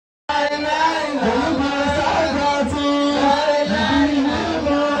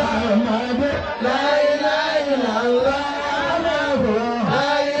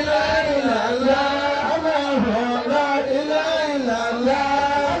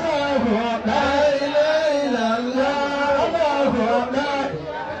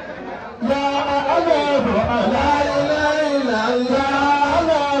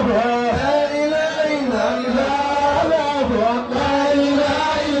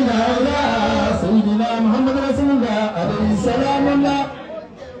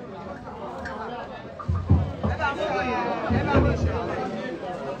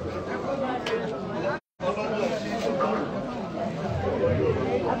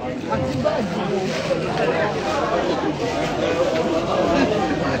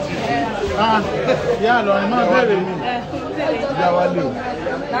Yeah, no, I'm not very.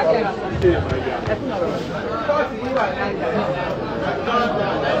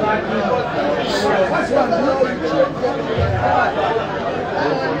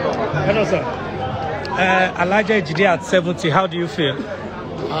 Hello, sir. Elijah Ejide at 70, how do you feel?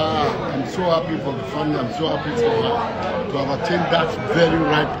 I'm so happy for the family. I'm so happy for her to have attained that very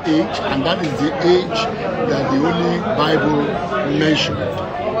ripe age, and that is the age that the Holy Bible mentioned,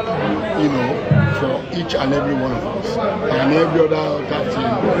 you know, for each and every one of us, and every other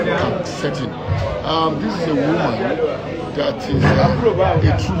setting. This is a woman that is a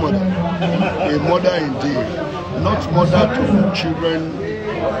true mother, a mother indeed, not mother to children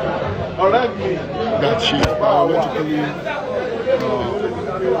that she is biologically.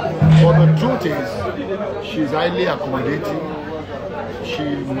 But the truth is, she's highly accommodating. She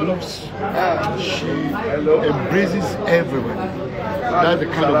moves, she embraces everyone. That's the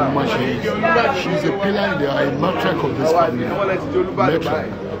kind of woman she is. She's a pillar in the matriarch of this family.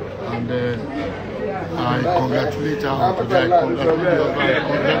 And I congratulate her on today. I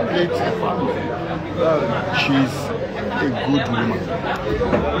congratulate her family. She's a good woman.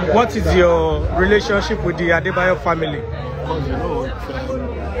 What is your relationship with the Adebayo family? Because you know,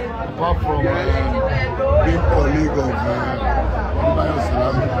 apart from being colleague of Adebayo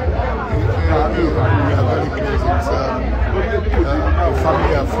Salami, we are very close. It's a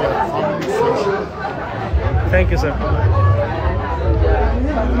family affair, family friendship. Thank you, sir.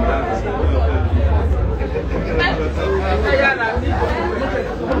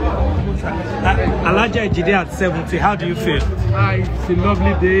 Elijah Ejide at 70, how do you feel? It's a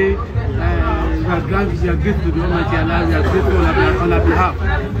lovely day. We are grateful to the Almighty Allah. We are grateful on our behalf.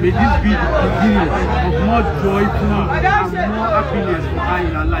 May this be the beginning of more joyful and more happiness for her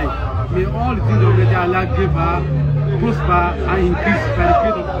in her life. May all the things Almighty Allah gave her prosper and increase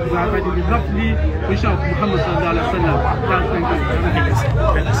by the lovely wish of Muhammad sallallahu alaihi wasallam.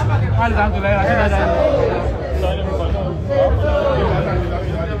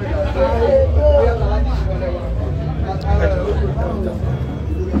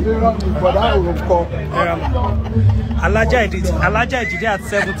 Elijah Ejide at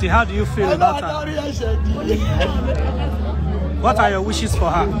 70, how do you feel about her? What are your wishes for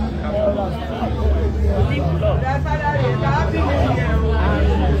her?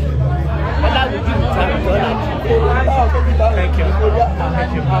 Thank you.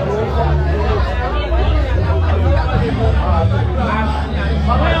 Thank you.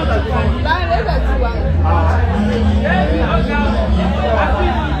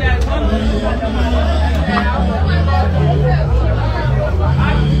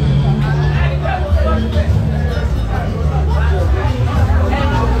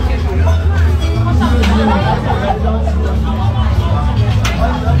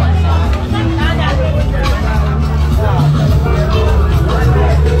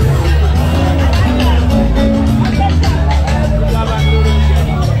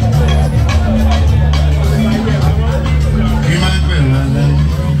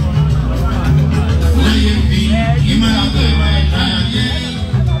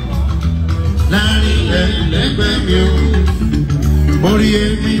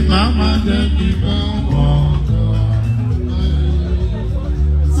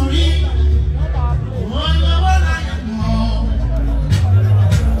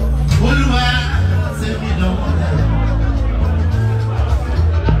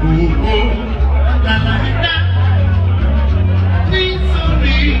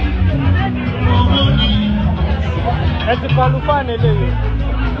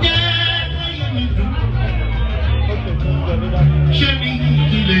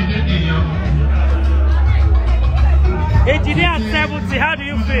 Ejide at 70, how do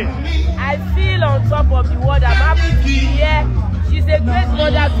you feel? I feel on top of the world. I'm happy to be here. She's a great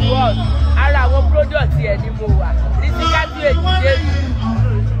mother to us. Ara àwọn product here ni mo wà. Ejide.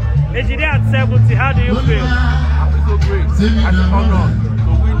 Ejide at 70, how do you feel? I feel so great. I feel honored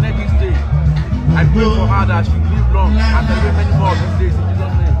to win next day. I pray for her that she live long and celebrate many more of these days in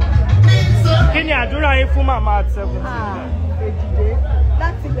Jesus' name. Kí ni àdúrà yín fún màmá at 70? Ejide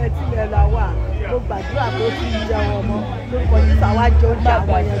láti ilẹ̀ tilẹ̀ la wà mo gbàdúrà pé ó ti ń jẹun ọmọ lórúkọ Jésù àwa jẹ oúnjẹ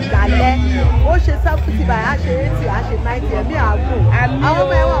àwọn èèyàn dalẹ̀ ó ṣe 70 báyìí á ṣe 80 á ṣe 90 ẹ̀mí àgùn àwọn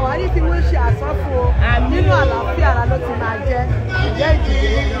ọmọ ẹ̀wọ̀n wà ní fi wọ́n ṣe àsọ́fún o nínú àlàáfíà ara ló ti máa jẹ́ ìjẹ́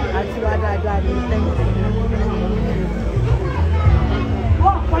Ejide àti wa dáadáa ní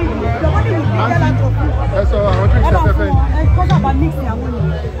ẹ sọ àwọn tí ń ṣe fẹ́fẹ́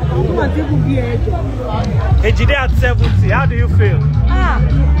Ejide at 70, how do you feel?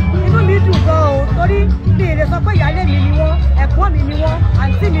 Inú mi dùn gan o torí mi ì lè sọ pé ìyálé mi ni wọ́n ẹ̀gbọ́n mi ni wọ́n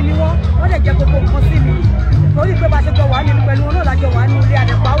àǹtí mi ni wọ́n lè jẹ́ gbogbo nǹkan sí mi torí pé bá ṣe jọ wà nínú pẹ̀lú wọn náà lájọ wà nínú ilé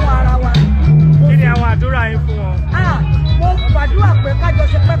àdẹ̀pọ̀ àwọn ara wa. Kí ni àwọn àdúrà yín fún wọn? Mo gbàdúrà pé kájọ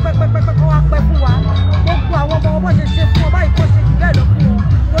ṣe pẹ́pẹ́pẹ́pẹ́ kó wá pẹ́ fún wa gbogbo àwọn ọmọ ọmọ ṣe ṣe fún ọ báyìí kó ṣe jù bẹ́ẹ̀ lọ fún wọn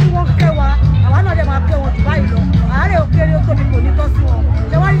torí wọ́n kẹ́ wa àwa náà dẹ̀ máa kẹ́ wọn jù báyìí lọ àárẹ̀ òkèrè ó tóbi kò ní tọ́ sí wọn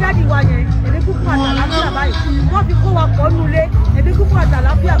ṣe wá rí dáàdì wa yẹn èmi kúkú àtàlàfíà báyìí wọ́n fi kó wa pọ̀ nulẹ̀ èmi kúkú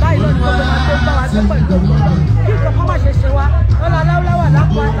àtàlàfíà báyìí lọ́nà gbogbo máa tó bá wa tó pẹ̀lú kí nǹkan kan má ṣe ṣe wa lọ́la láwùláwà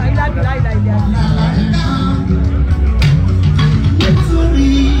lápò àtà ìlàbìlà ìlà ilẹ̀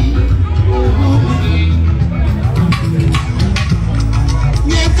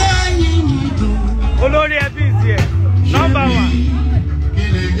Olórí ẹbí ìsì ẹ̀, number 1.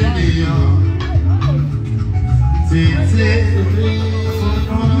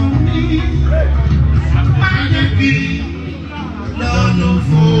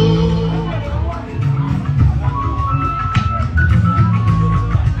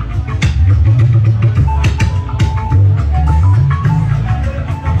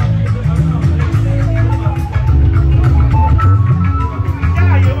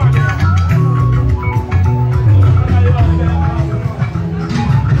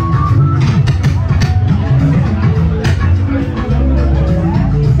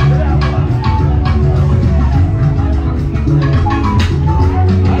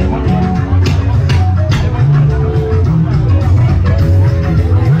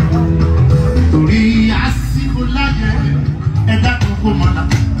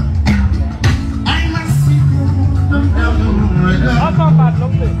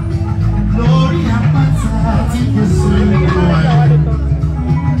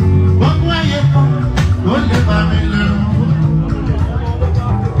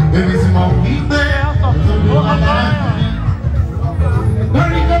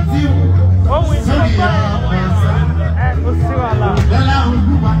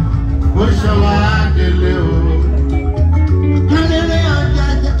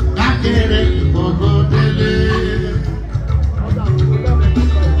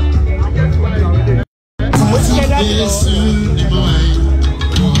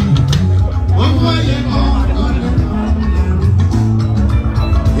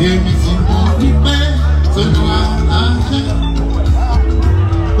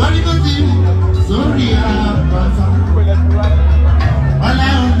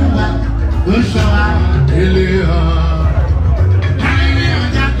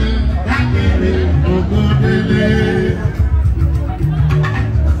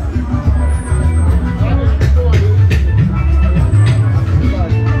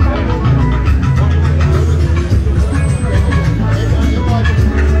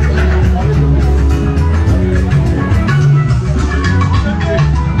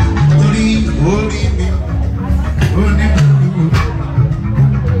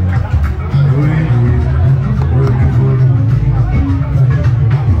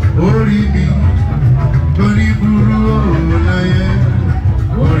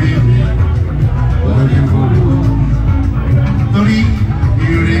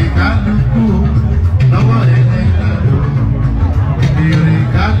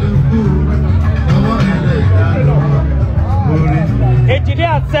 Ejide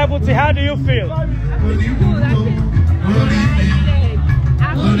at 70, how do you feel?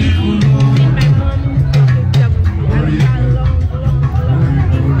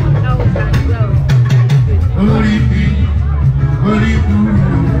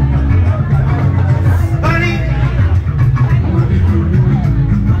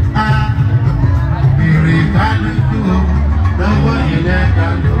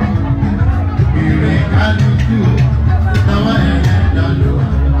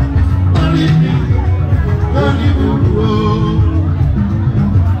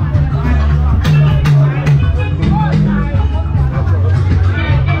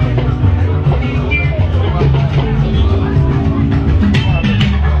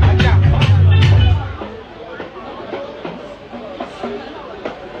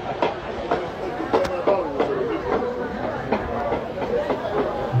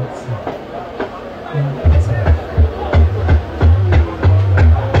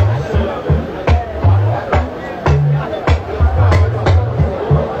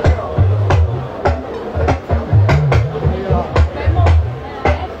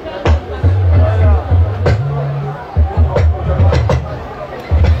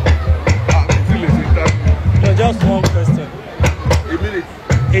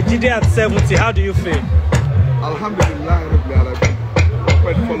 Jide at 70, how do you feel? Alhamdulillah,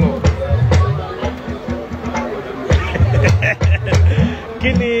 follow.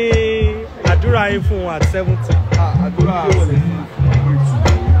 Kí ni àdúrà yín fún at 70? Àdúrà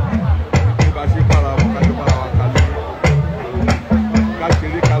bá ṣe para wọn kájọ para wa kalẹ̀ ká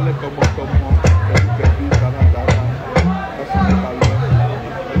ṣeré kalẹ̀ tọmọtọmọ